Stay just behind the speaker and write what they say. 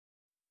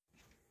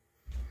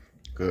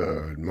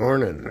Good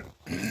morning.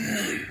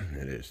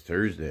 It is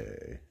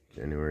Thursday,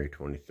 January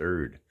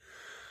 23rd.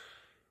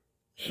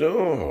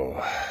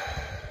 So,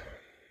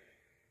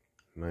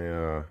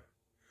 my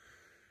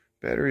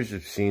batteries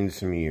have seen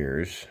some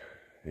years.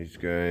 These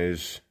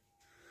guys,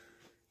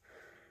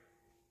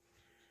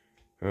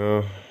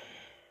 got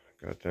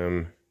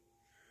them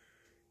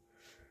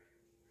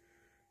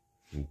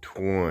in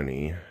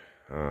 20.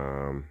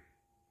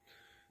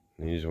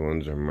 These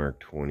ones are marked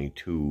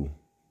 22.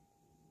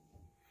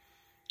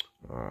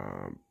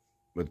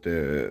 But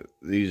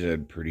these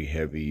had pretty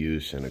heavy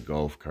use in a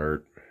golf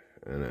cart,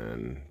 and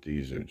then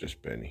these have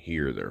just been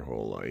here their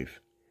whole life.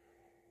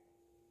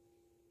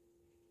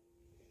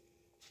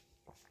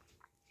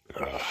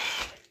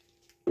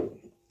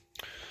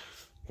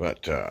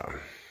 But I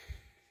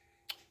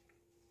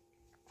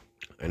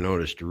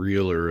noticed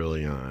real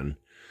early on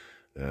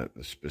that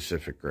the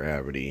specific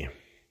gravity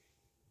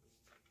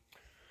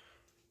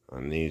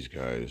on these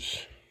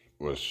guys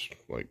was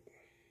like,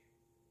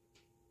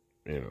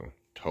 you know,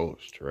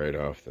 toast right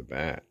off the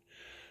bat.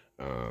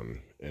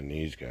 And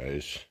these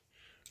guys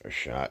are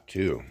shot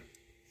too.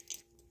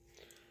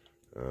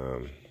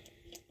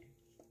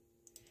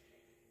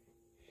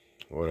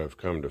 What I've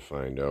come to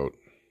find out,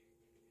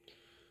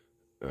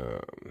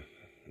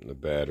 the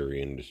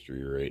battery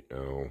industry right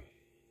now,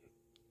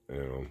 you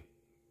know,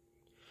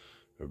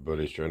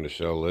 everybody's trying to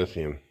sell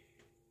lithium.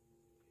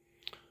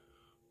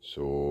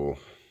 So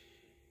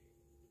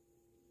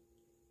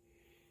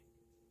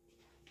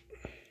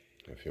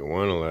if you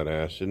want a lead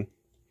acid,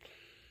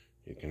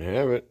 you can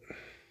have it, but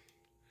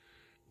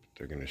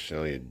they're going to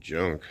sell you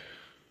junk.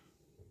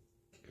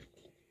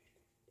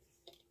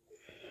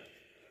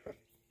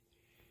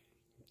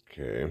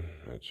 Okay,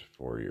 that's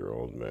a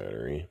 4-year-old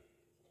battery.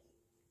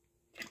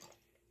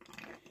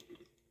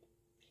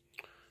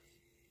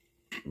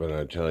 But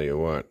I tell you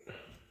what,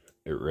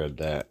 it read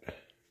that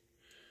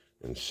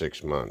in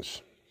 6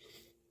 months.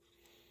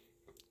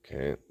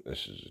 Okay,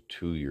 this is a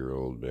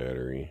 2-year-old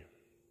battery.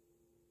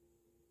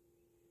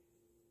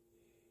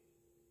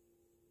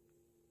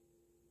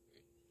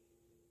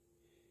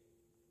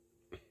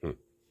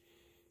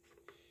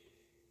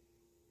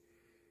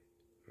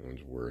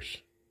 One's worse.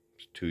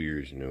 It's 2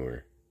 years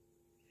newer.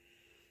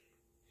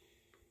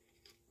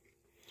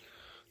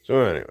 So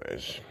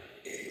anyways,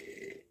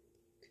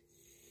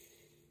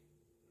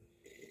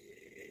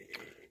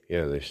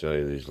 yeah, they sell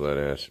you these lead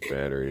acid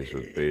batteries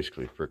with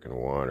basically frickin'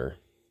 water.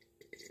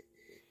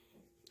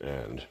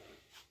 And,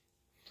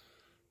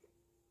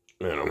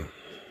 you know,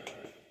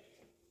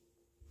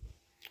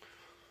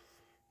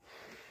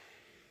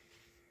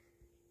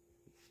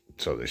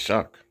 so they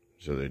suck.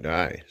 So they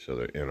die. So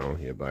that, you know,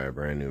 you buy a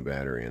brand new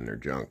battery and they're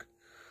junk.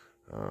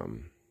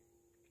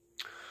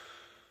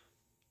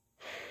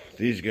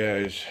 These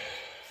guys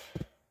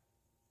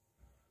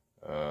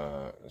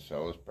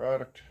sell this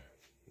product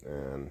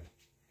and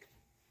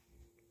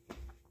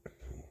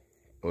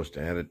supposed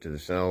to add it to the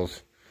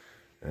cells,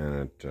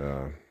 and it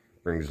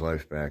brings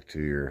life back to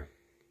your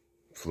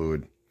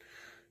fluid.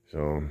 So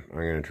I'm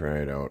gonna try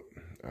it out.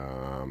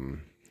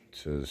 It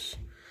says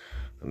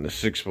on the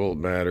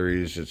 6-volt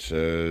batteries, it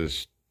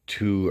says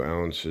 2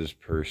 ounces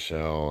per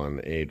cell. On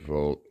the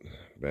 8-volt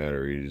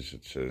batteries,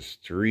 it says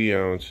 3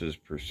 ounces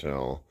per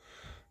cell.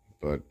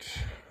 But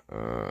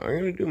I'm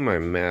going to do my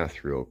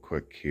math real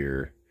quick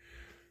here.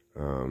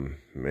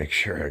 Make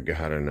sure I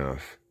got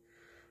enough.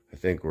 I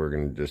think we're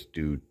going to just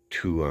do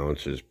 2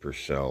 ounces per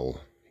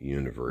cell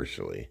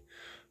universally.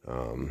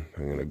 I'm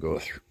going to go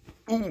through...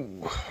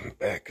 Ooh, my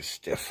back is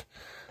stiff.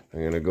 I'm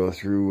going to go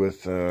through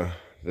with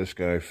this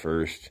guy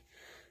first.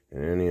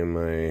 And any of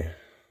my...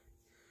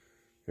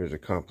 There's a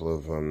couple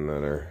of them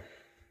that are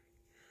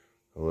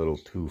a little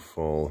too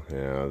full.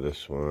 Yeah,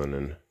 this one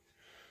and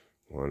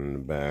one in the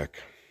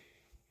back.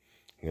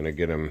 I'm going to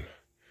get them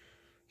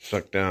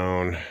sucked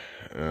down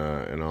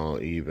and all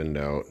evened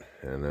out,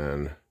 and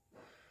then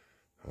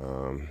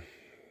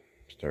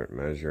start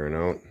measuring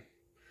out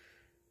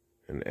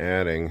and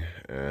adding.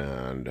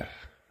 And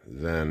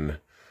then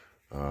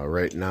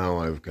right now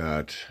I've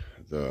got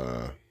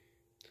the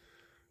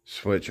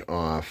switch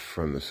off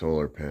from the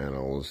solar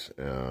panels.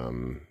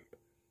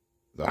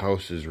 The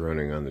house is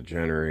running on the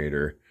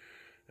generator,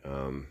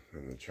 and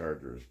the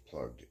charger is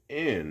plugged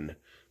in,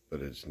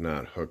 but it's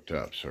not hooked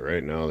up. So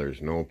right now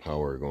there's no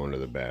power going to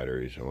the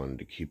batteries. I wanted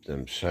to keep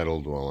them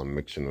settled while I'm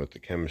mixing with the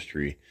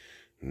chemistry.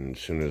 And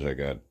as soon as I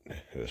got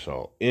this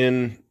all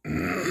in,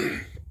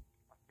 I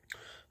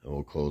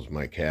will close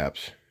my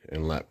caps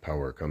and let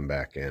power come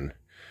back in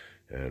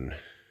and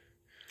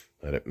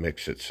let it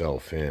mix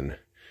itself in.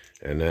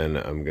 And then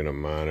I'm going to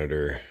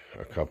monitor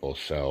a couple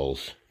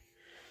cells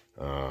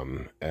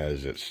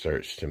as it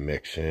starts to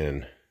mix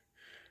in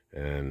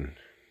and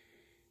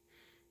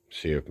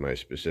see if my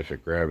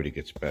specific gravity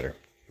gets better.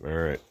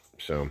 Alright,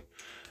 so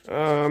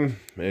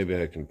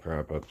maybe I can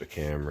prop up the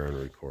camera and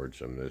record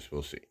some of this.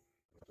 We'll see.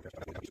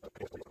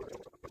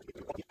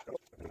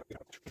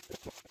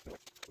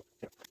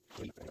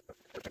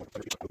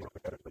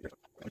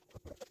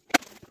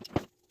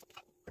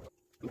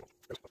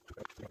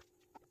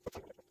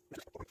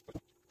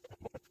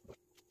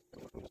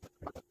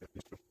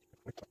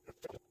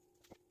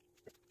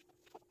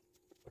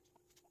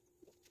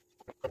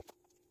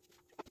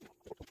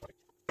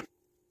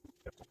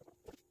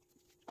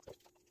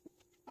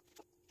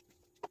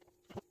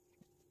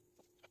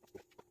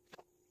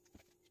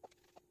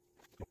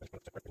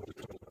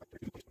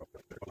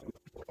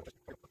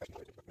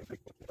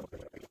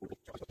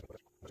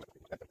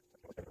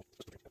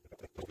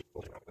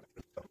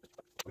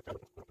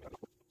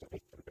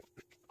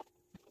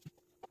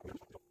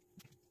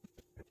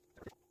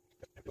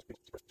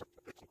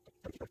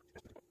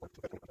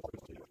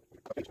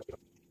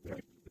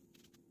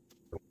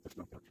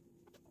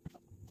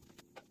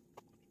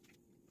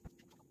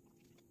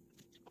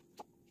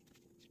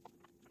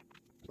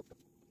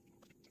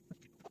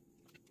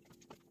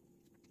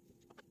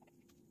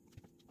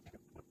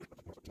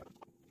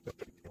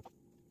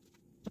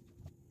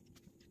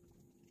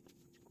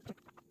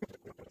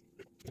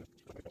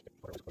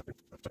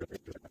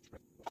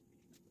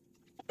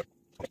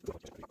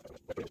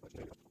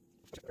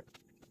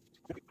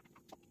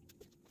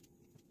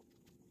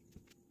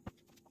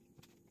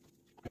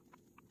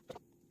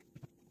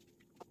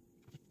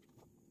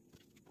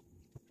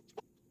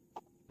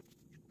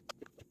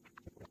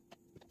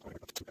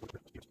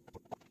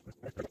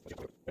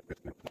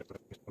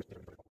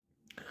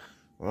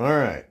 All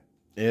right,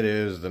 it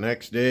is the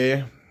next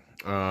day.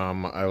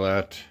 I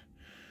let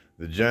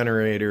the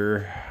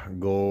generator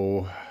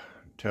go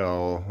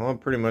till, well,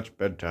 pretty much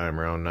bedtime,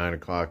 around 9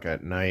 o'clock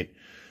at night.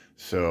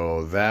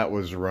 So that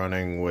was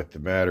running with the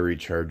battery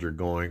charger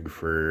going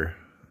for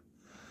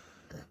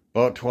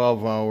about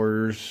 12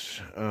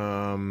 hours.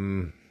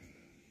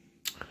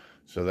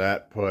 So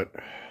that put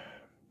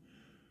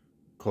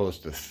close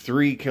to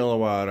 3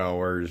 kilowatt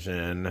hours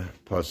in,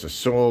 plus the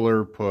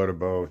solar put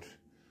about,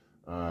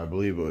 I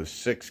believe it was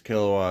 6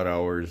 kilowatt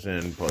hours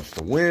in, plus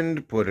the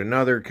wind put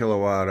another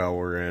kilowatt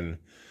hour in.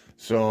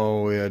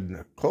 So we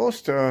had close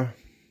to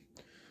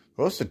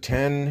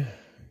 10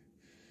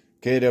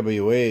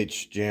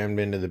 kWh jammed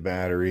into the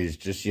batteries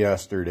just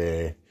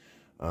yesterday,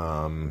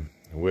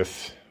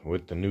 with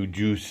the new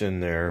juice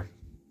in there.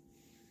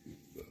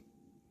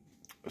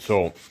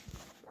 So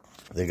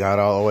they got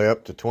all the way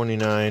up to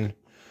 29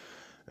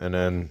 and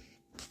then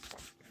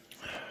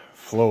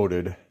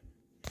floated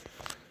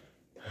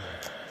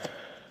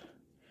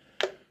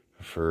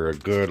for a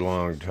good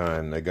long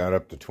time. They got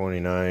up to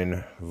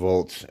 29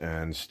 volts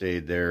and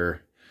stayed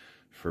there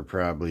for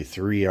probably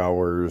 3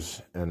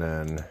 hours, and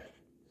then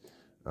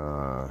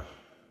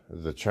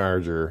the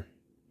charger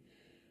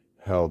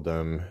held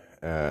them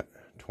at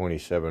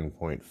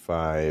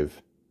 27.5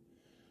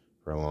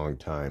 for a long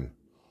time.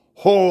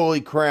 Holy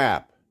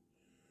crap!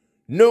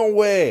 No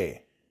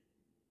way!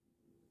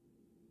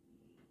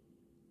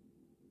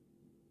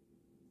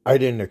 I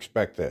didn't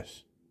expect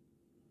this.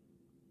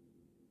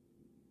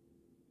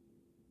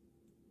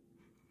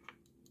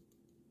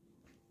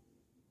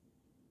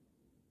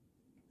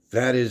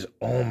 That is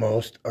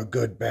almost a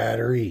good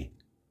battery.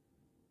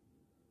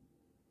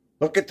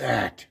 Look at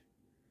that.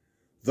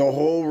 The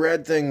whole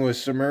red thing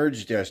was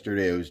submerged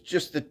yesterday. It was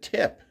just the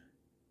tip.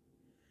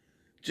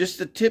 Just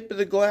the tip of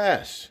the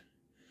glass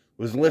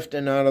was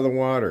lifting out of the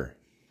water.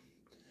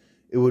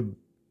 It would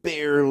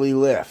barely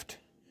lift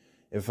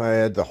if I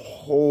had the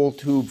whole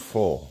tube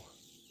full.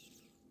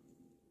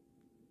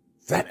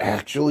 That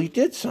actually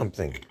did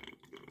something.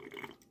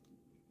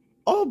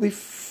 I'll be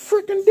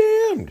freaking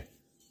damned.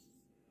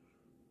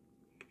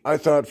 I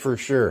thought for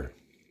sure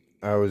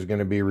I was going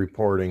to be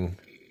reporting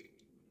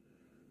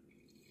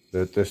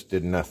that this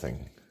did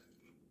nothing.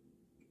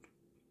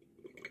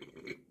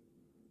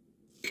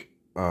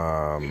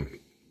 I'm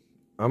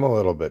a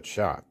little bit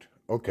shocked.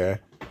 Okay,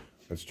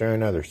 let's try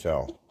another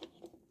cell.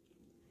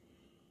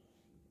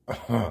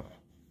 All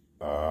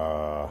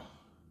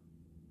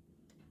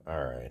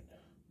right.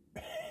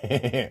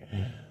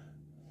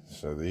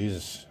 So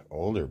these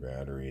older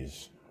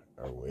batteries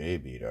are way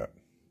beat up.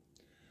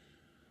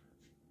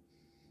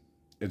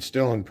 It's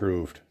still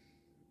improved.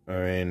 I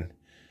mean,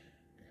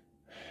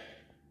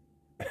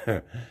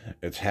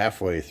 it's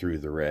halfway through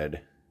the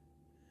red.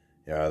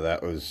 Yeah,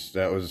 that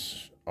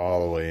was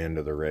all the way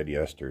into the red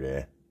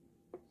yesterday.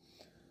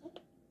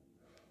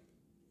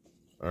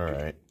 All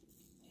right.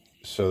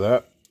 So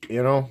that,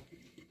 you know,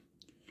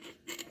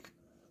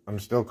 I'm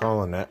still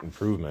calling that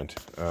improvement.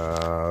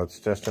 Let's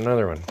test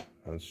another one.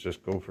 Let's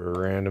just go for a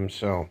random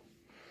cell.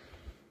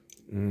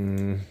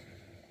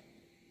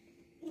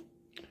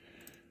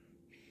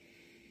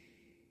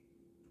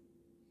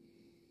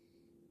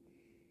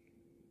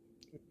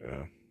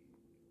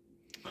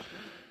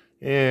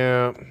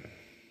 Yeah.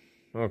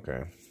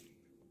 Okay.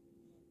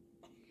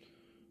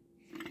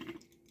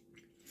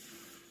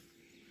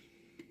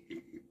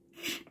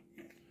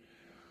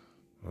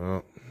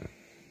 Well,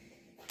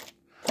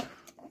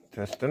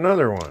 test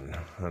another one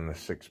on the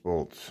 6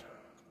 volts.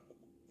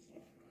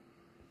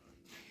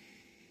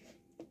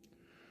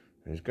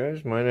 These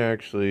guys might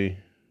actually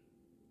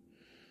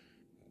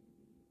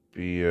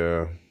be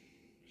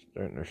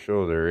starting to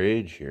show their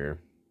age here.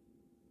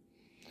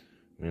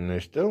 I mean, they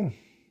still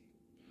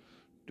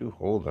do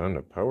hold on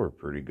to power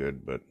pretty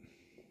good, but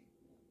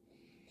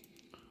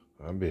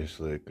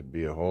obviously it could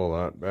be a whole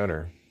lot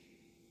better.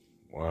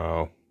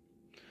 Wow.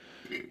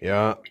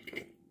 Yeah,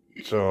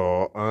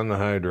 so on the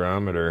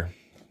hydrometer,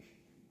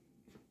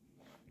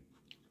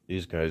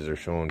 these guys are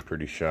showing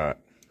pretty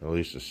shot, at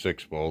least a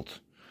 6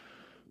 volts.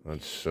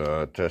 Let's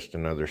test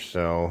another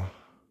cell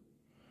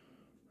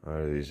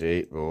out of these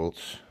 8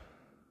 volts.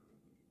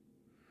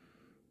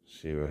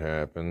 See what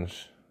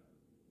happens.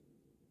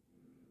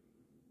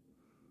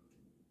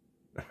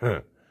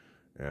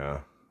 Yeah.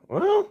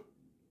 Well,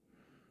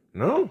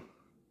 no.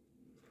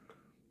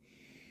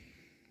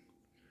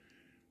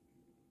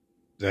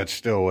 That's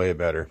still way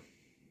better.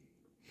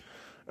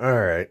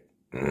 All right.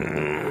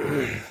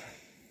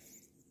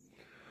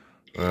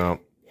 Well,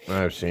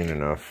 I've seen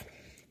enough.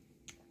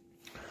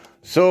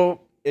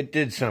 So, it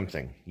did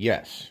something.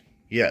 Yes.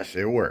 Yes,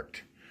 it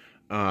worked.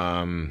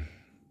 The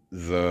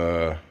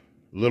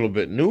little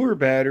bit newer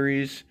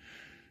batteries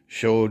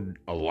showed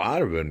a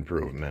lot of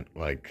improvement.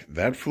 Like,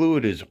 that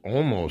fluid is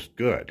almost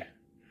good.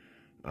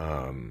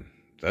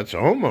 That's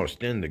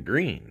almost in the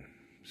green.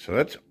 So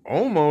that's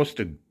almost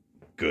a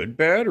good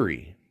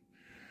battery.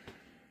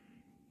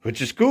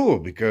 Which is cool,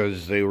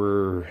 because they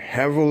were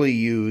heavily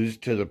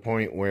used to the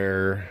point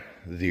where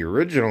the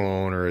original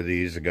owner of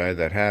these, the guy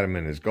that had them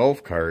in his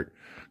golf cart,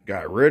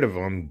 got rid of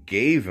them,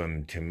 gave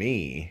them to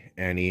me,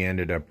 and he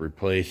ended up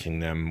replacing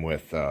them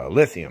with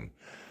lithium.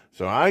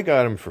 So I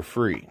got them for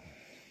free.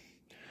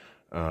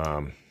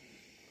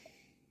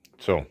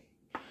 So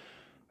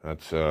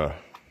that's a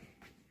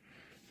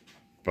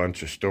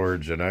bunch of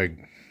storage that I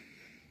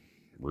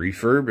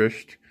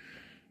refurbished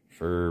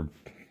for,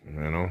 I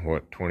don't know,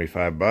 what,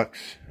 25 bucks,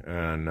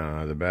 and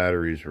the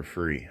batteries were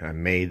free. I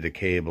made the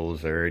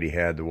cables, I already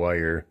had the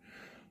wire,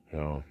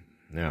 so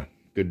yeah,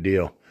 good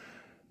deal.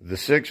 The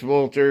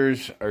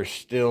 6-volters are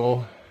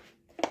still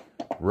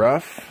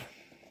rough,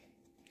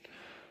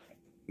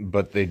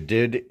 but they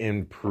did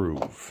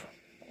improve.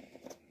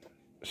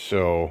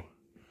 So,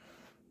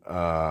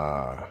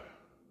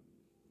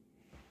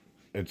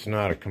 it's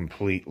not a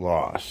complete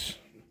loss.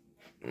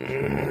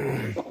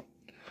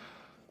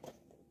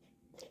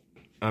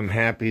 I'm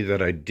happy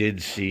that I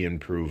did see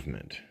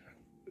improvement.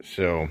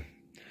 So,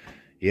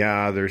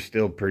 yeah, they're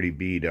still pretty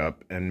beat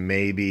up, and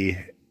maybe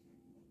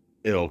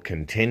it'll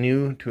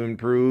continue to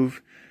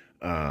improve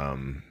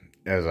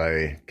as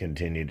I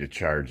continue to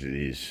charge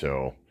these.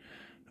 So,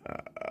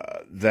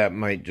 that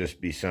might just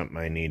be something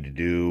I need to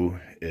do,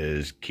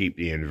 is keep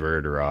the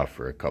inverter off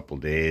for a couple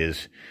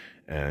days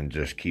and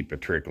just keep a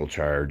trickle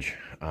charge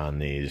on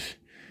these.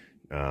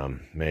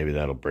 Maybe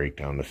that'll break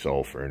down the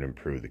sulfur and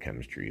improve the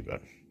chemistry,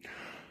 but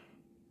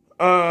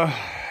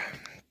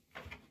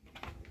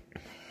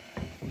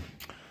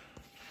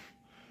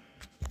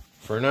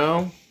for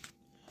now,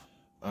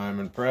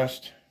 I'm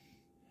impressed.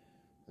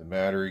 The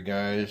battery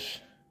guys,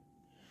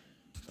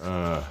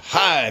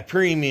 high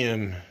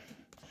premium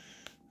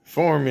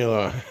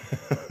formula.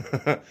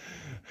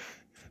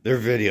 Their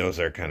videos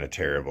are kind of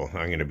terrible.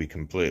 I'm going to be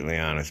completely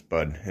honest,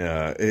 bud.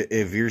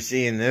 If you're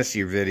seeing this,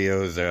 your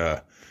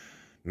videos,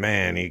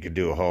 man, you could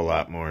do a whole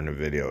lot more in the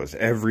videos.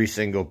 Every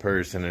single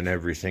person and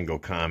every single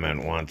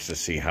comment wants to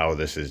see how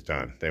this is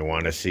done. They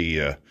want to see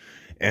you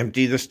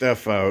empty the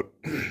stuff out,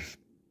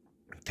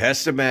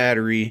 test the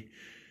battery,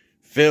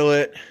 fill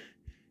it,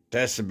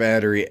 test the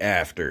battery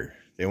after.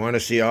 They want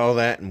to see all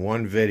that in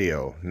one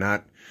video,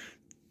 not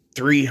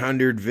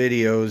 300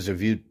 videos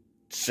of you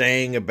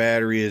saying a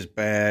battery is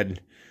bad,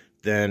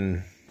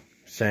 then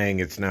saying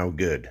it's now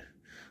good.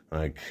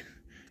 Like,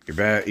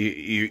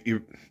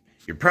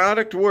 your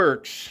product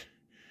works.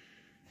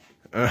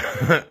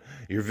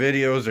 Your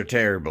videos are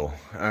terrible.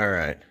 All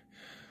right.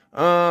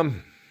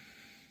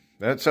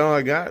 That's all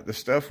I got. The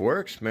stuff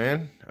works,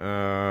 man.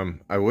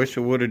 I wish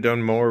I would have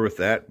done more with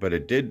that, but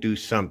it did do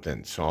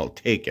something, so I'll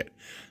take it.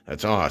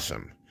 That's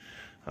awesome.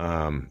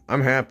 I'm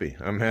happy.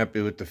 I'm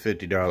happy with the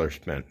 $50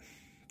 spent.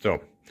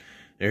 So,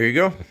 there you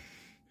go.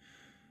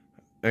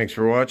 Thanks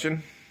for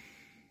watching.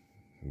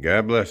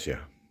 God bless you.